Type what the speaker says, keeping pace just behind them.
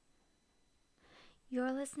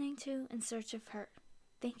You're listening to In Search of Her.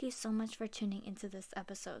 Thank you so much for tuning into this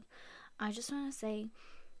episode. I just want to say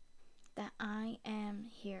that I am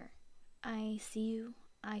here. I see you,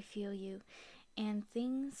 I feel you, and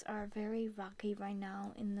things are very rocky right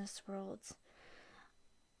now in this world.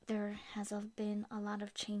 There has been a lot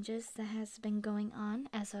of changes that has been going on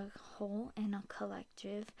as a whole and a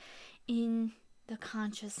collective in the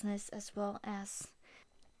consciousness as well as.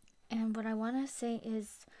 And what I want to say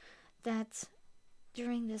is that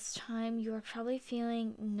during this time, you are probably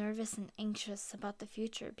feeling nervous and anxious about the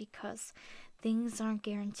future because things aren't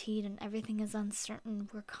guaranteed and everything is uncertain.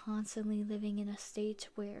 We're constantly living in a state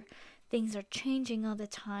where things are changing all the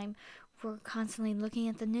time. We're constantly looking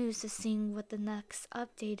at the news to seeing what the next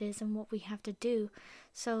update is and what we have to do.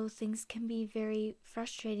 So things can be very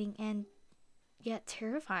frustrating and yet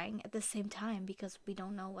terrifying at the same time because we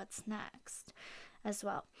don't know what's next as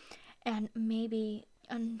well. And maybe,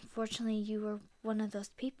 unfortunately, you were one of those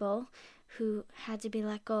people who had to be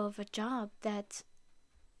let go of a job that,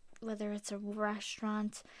 whether it's a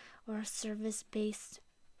restaurant or a service-based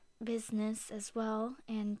business as well,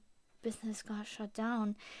 and business got shut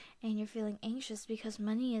down, and you're feeling anxious because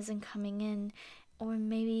money isn't coming in, or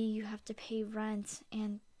maybe you have to pay rent,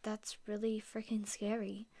 and that's really freaking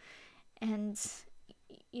scary. And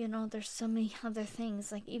there's so many other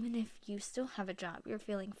things. Like, even if you still have a job, you're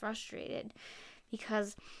feeling frustrated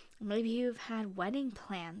because maybe you've had wedding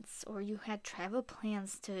plans or you had travel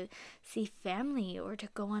plans to see family or to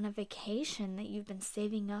go on a vacation that you've been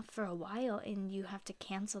saving up for a while and you have to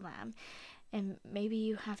cancel them. And maybe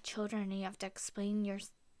you have children and you have to explain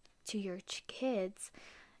to your kids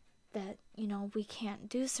that, we can't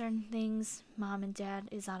do certain things. Mom and dad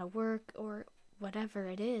is out of work or whatever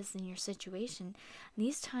it is in your situation.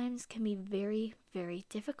 These times can be very, very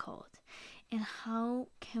difficult. And how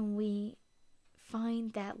can we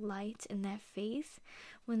find that light and that faith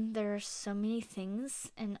when there are so many things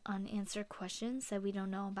and unanswered questions that we don't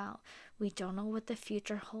know about? We don't know what the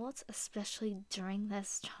future holds, especially during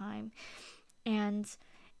this time. And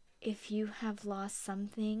if you have lost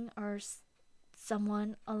something or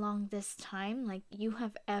someone along this time, like, you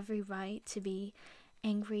have every right to be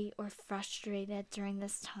angry or frustrated during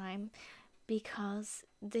this time because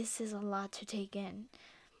this is a lot to take in.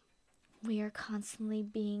 We are constantly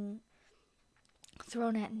being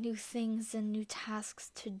thrown at new things and new tasks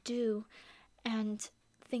to do, and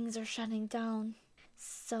things are shutting down.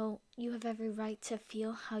 So you have every right to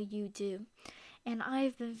feel how you do. And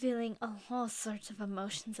I've been feeling all sorts of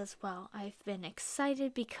emotions as well. I've been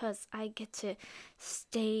excited because I get to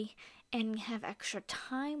stay and have extra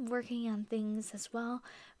time working on things as well.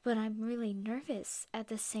 But I'm really nervous at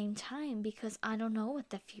the same time because I don't know what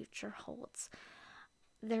the future holds.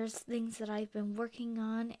 There's things that I've been working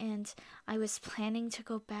on, and I was planning to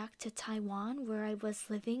go back to Taiwan where I was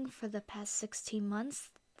living for the past 16 months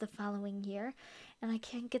the following year, and I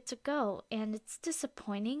can't get to go, and it's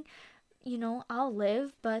disappointing. I'll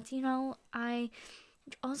live, but I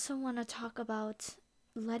also want to talk about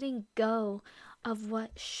letting go of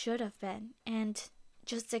what should have been and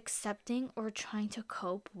just accepting or trying to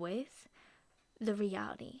cope with the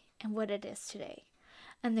reality and what it is today.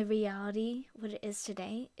 And the reality, what it is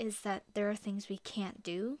today, is that there are things we can't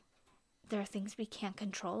do, there are things we can't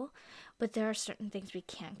control, but there are certain things we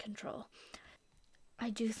can control.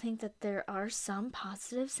 I do think that there are some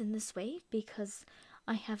positives in this way because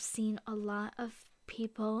I have seen a lot of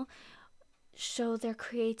people show their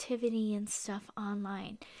creativity and stuff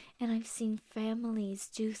online, and I've seen families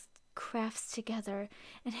do crafts together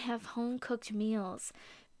and have home-cooked meals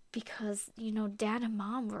because, dad and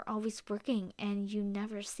mom were always working and you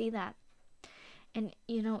never see that. And,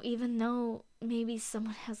 even though maybe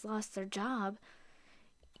someone has lost their job,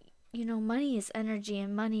 money is energy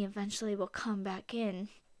and money eventually will come back in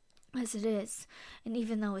as it is. And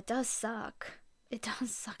even though it does suck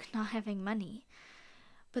not having money.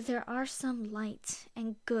 But there are some light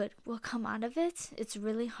and good will come out of it. It's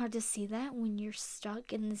really hard to see that when you're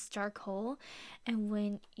stuck in this dark hole and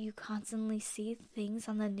when you constantly see things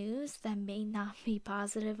on the news that may not be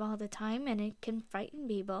positive all the time, and it can frighten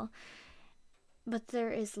people. But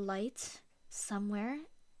there is light somewhere.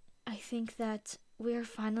 I think that we're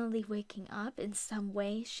finally waking up in some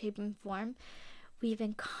way, shape, and form. We've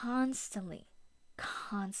been constantly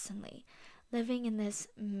living in this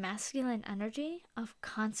masculine energy of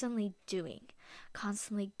constantly doing,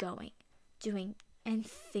 constantly going, doing, and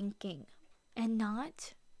thinking, and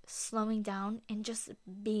not slowing down and just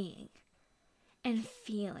being and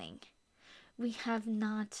feeling. We have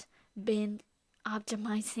not been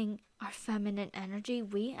optimizing our feminine energy.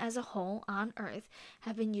 We as a whole on earth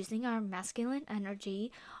have been using our masculine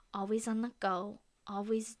energy always on the go,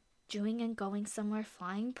 always doing and going somewhere,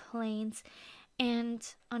 flying planes. And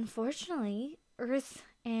unfortunately, Earth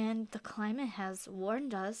and the climate has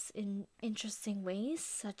warned us in interesting ways,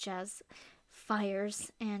 such as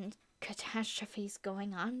fires and catastrophes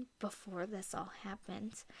going on before this all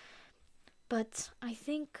happened. But I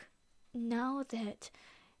think now that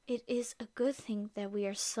it is a good thing that we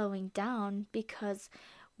are slowing down, because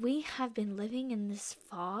we have been living in this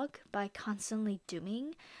fog by constantly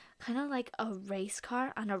doing, kind of like a race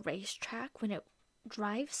car on a racetrack when it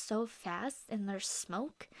drives so fast and there's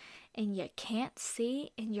smoke and you can't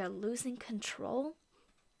see and you're losing control.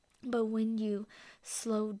 But when you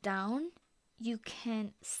slow down, you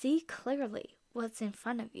can see clearly what's in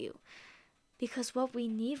front of you. Because what we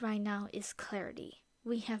need right now is clarity.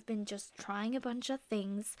 We have been just trying a bunch of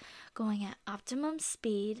things, going at optimum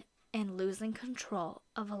speed, and losing control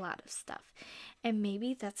of a lot of stuff. And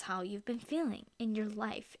maybe that's how you've been feeling in your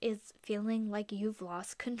life, is feeling like you've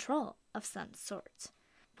lost control of some sort.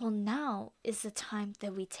 Well, now is the time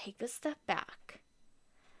that we take a step back,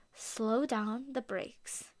 slow down the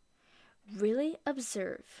brakes, really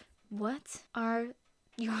observe what are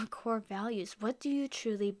your core values. What do you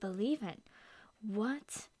truly believe in?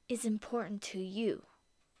 What is important to you?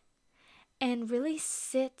 And really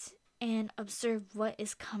sit and observe what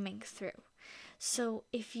is coming through. So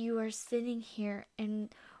if you are sitting here and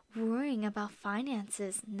worrying about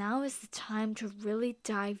finances, now is the time to really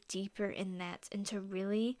dive deeper in that and to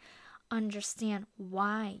really understand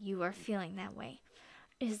why you are feeling that way.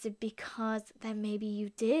 Is it because that maybe you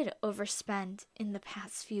did overspend in the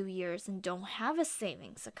past few years and don't have a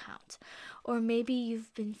savings account? Or maybe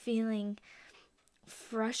you've been feeling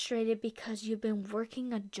frustrated because you've been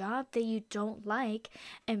working a job that you don't like,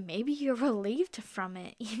 and maybe you're relieved from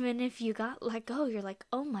it. Even if you got let go, you're like,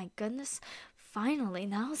 oh my goodness, finally,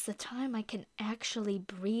 now's the time I can actually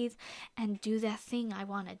breathe and do that thing I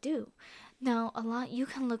want to do. Now, you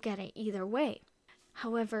can look at it either way.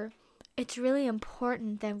 However, it's really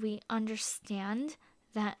important that we understand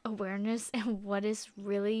that awareness and what is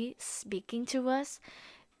really speaking to us,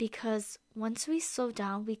 because once we slow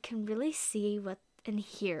down, we can really see and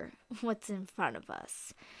hear what's in front of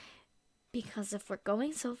us. Because if we're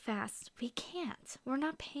going so fast, we can't. We're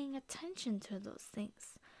not paying attention to those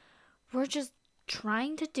things. We're just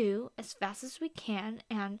trying to do as fast as we can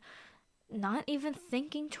and not even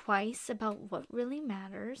thinking twice about what really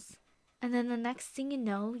matters. And then the next thing you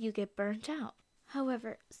know, you get burnt out.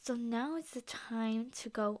 However, so now is the time to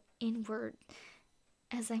go inward,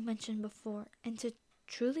 as I mentioned before, and to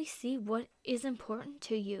truly see what is important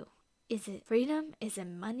to you. Is it freedom? Is it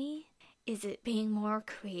money? Is it being more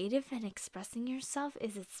creative and expressing yourself?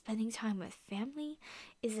 Is it spending time with family?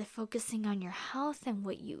 Is it focusing on your health and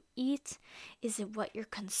what you eat? Is it what you're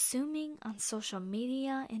consuming on social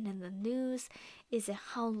media and in the news? Is it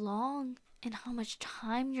how long and how much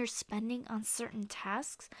time you're spending on certain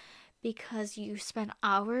tasks because you spend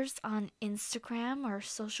hours on Instagram or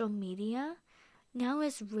social media? Now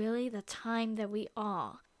is really the time that we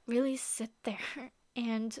all really sit there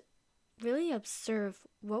and really observe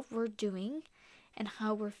what we're doing and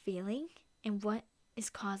how we're feeling and what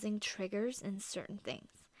is causing triggers in certain things.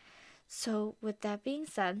 So with that being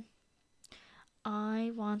said,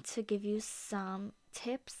 I want to give you some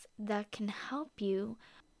tips that can help you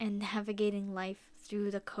in navigating life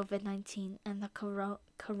through the COVID-19 and the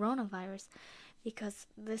coronavirus, because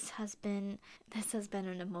this has been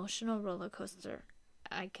an emotional roller coaster.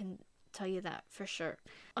 I can tell you that for sure.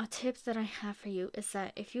 A tip that I have for you is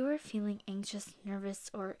that if you are feeling anxious, nervous,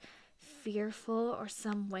 or fearful or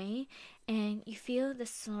some way, and you feel this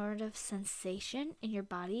sort of sensation in your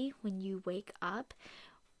body when you wake up,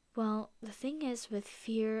 well, the thing is with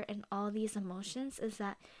fear and all these emotions is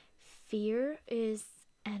that fear is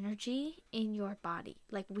energy in your body.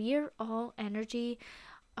 Like, we are all energy.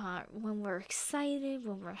 When we're excited,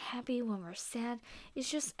 when we're happy, when we're sad, it's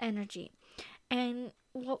just energy. And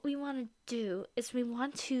what we want to do is we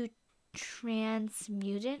want to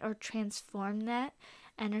transmute it or transform that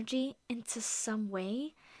energy into some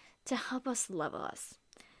way to help us level us.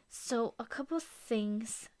 So a couple of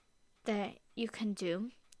things that you can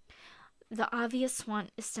do. The obvious one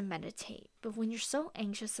is to meditate. But when you're so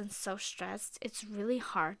anxious and so stressed, it's really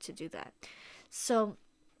hard to do that. So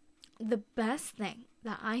the best thing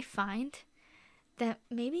that I find, that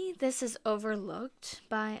maybe this is overlooked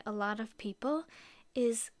by a lot of people,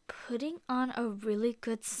 is putting on a really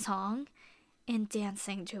good song and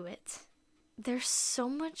dancing to it. There's so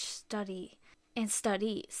much studies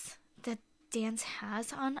that dance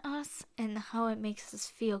has on us and how it makes us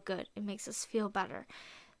feel good. It makes us feel better.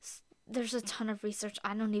 there's a ton of research.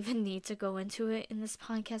 I don't even need to go into it in this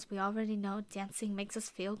podcast. We already know dancing makes us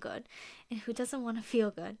feel good. And who doesn't want to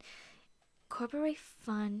feel good? Incorporate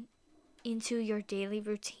fun into your daily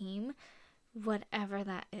routine, whatever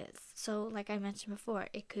that is. So like I mentioned before,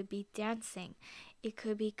 it could be dancing. It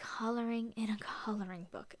could be coloring in a coloring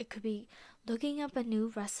book. It could be looking up a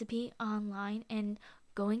new recipe online and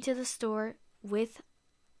going to the store with,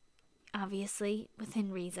 obviously,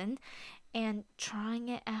 within reason, and trying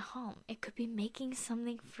it at home. It could be making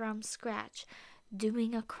something from scratch,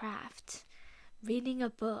 doing a craft, reading a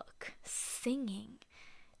book, singing,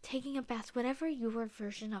 taking a bath, whatever your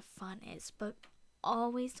version of fun is. But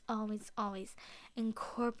always, always, always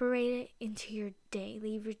incorporate it into your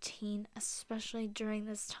daily routine, especially during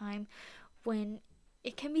this time when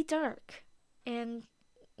it can be dark. And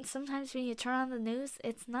sometimes when you turn on the news,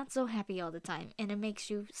 it's not so happy all the time, and it makes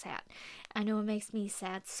you sad. I know it makes me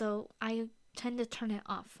sad, so I tend to turn it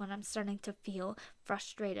off when I'm starting to feel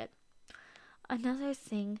frustrated. Another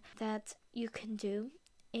thing that you can do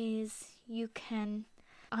is you can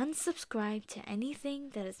unsubscribe to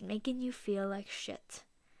anything that is making you feel like shit.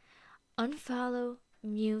 Unfollow,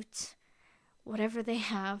 mute, whatever they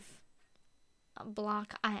have,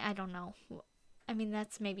 block, I don't know. I mean,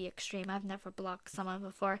 that's maybe extreme. I've never blocked someone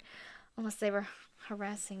before, unless they were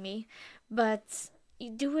harassing me. But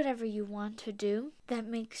you do whatever you want to do that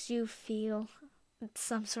makes you feel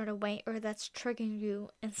some sort of way, or that's triggering you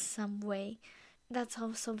in some way. That's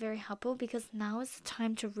also very helpful, because now is the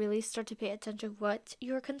time to really start to pay attention to what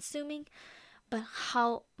you're consuming, but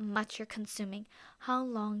how much you're consuming, how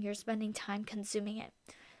long you're spending time consuming it.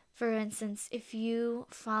 For instance, if you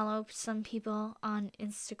follow some people on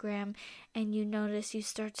Instagram and you notice you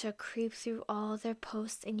start to creep through all their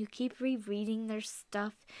posts and you keep rereading their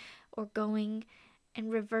stuff, or going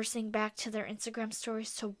and reversing back to their Instagram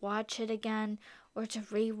stories to watch it again, or to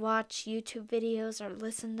rewatch YouTube videos, or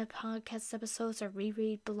listen to podcast episodes, or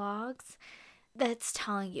reread blogs, that's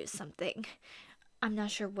telling you something. I'm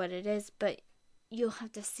not sure what it is, but you'll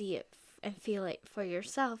have to see it and feel it for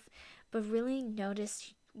yourself. But really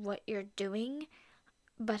notice what you're doing,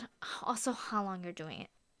 but also how long you're doing it.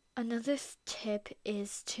 Another tip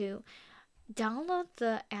is to download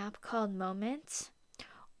the app called Moments,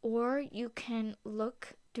 or you can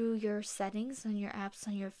look through your settings on your apps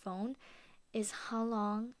on your phone, is how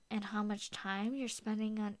long and how much time you're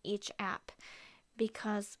spending on each app.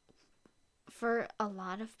 Because for a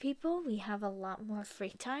lot of people, we have a lot more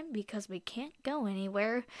free time because we can't go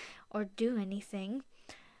anywhere or do anything.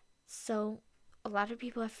 So a lot of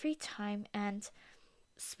people have free time and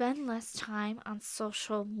spend less time on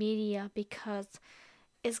social media, because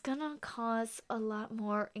it's gonna cause a lot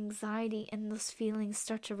more anxiety and those feelings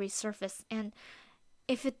start to resurface. And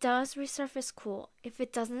if it does resurface, cool. If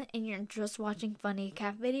it doesn't and you're just watching funny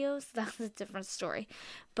cat videos, that's a different story.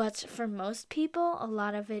 But for most people, a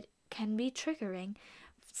lot of it can be triggering.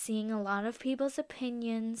 Seeing a lot of people's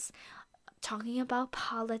opinions, talking about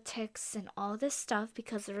politics and all this stuff,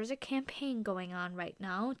 because there's a campaign going on right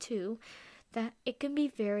now too, that it can be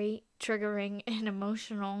very triggering and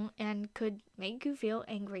emotional and could make you feel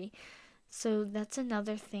angry. So that's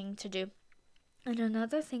another thing to do. And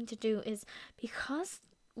another thing to do is, because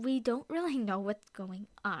we don't really know what's going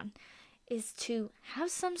on, is to have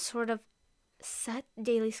some sort of set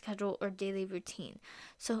daily schedule or daily routine.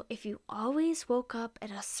 So if you always woke up at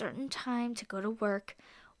a certain time to go to work,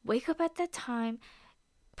 wake up at that time,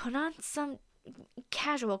 put on some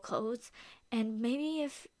casual clothes, and maybe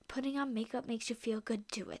if putting on makeup makes you feel good,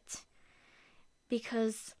 do it.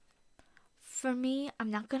 Because for me, I'm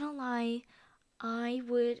not gonna lie, I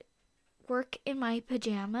would work in my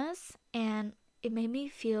pajamas and it made me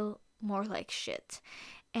feel more like shit.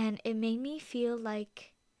 And it made me feel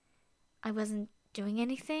like I wasn't doing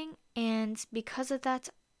anything. And because of that,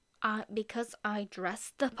 because I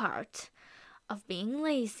dressed the part of being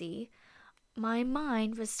lazy, my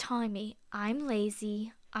mind was telling me I'm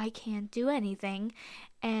lazy, I can't do anything,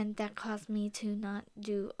 and that caused me to not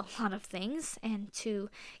do a lot of things and to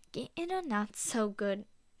get in a not so good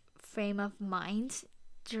frame of mind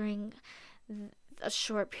during a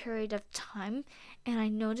short period of time. And I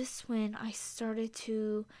noticed when I started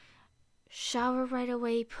to shower right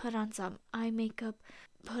away, put on some eye makeup,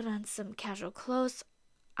 put on some casual clothes.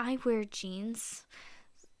 I wear jeans.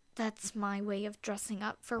 That's my way of dressing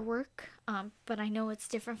up for work, but I know it's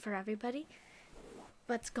different for everybody.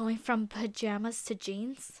 But going from pajamas to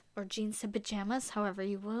jeans, or jeans to pajamas, however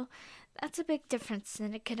you will, that's a big difference,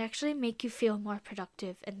 and it can actually make you feel more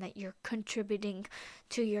productive and that you're contributing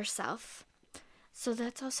to yourself. So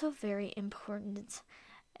that's also very important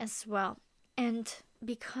as well. And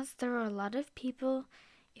because there are a lot of people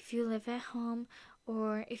if you live at home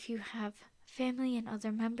or if you have family and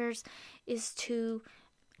other members, is to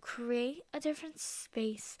create a different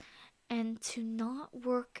space and to not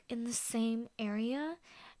work in the same area.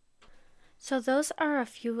 So those are a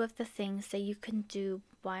few of the things that you can do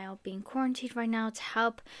while being quarantined right now to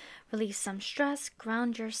help relieve some stress,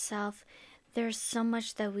 ground yourself. There's so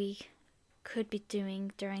much that we could be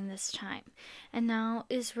doing during this time. And now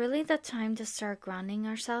is really the time to start grounding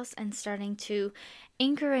ourselves and starting to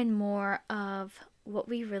anchor in more of what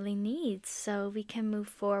we really need so we can move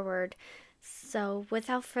forward. So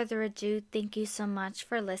without further ado, thank you so much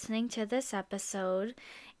for listening to this episode,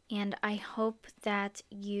 and I hope that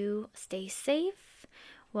you stay safe,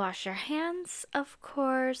 wash your hands, of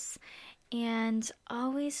course, and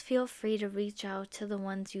always feel free to reach out to the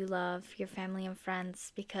ones you love, your family and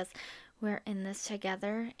friends, because we're in this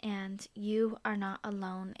together and you are not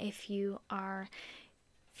alone if you are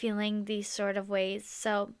feeling these sort of ways.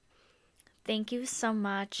 So thank you so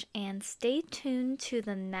much and stay tuned to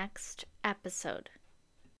the next episode.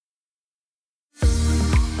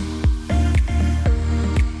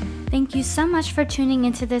 Thank you so much for tuning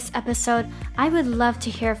into this episode. I would love to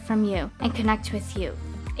hear from you and connect with you.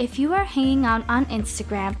 If you are hanging out on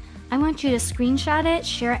Instagram, I want you to screenshot it,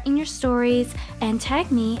 share it in your stories, and tag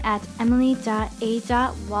me at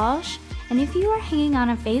emily.a.walsh. And if you are hanging out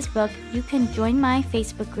on Facebook, you can join my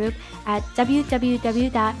Facebook group at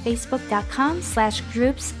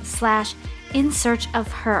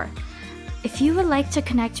www.facebook.com/groups/insearchofher. If you would like to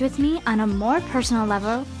connect with me on a more personal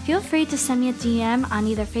level, feel free to send me a DM on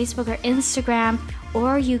either Facebook or Instagram,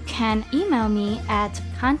 or you can email me at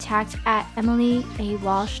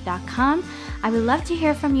contact@emilyawalsh.com. I would love to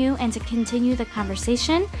hear from you and to continue the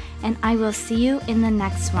conversation, and I will see you in the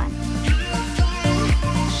next one.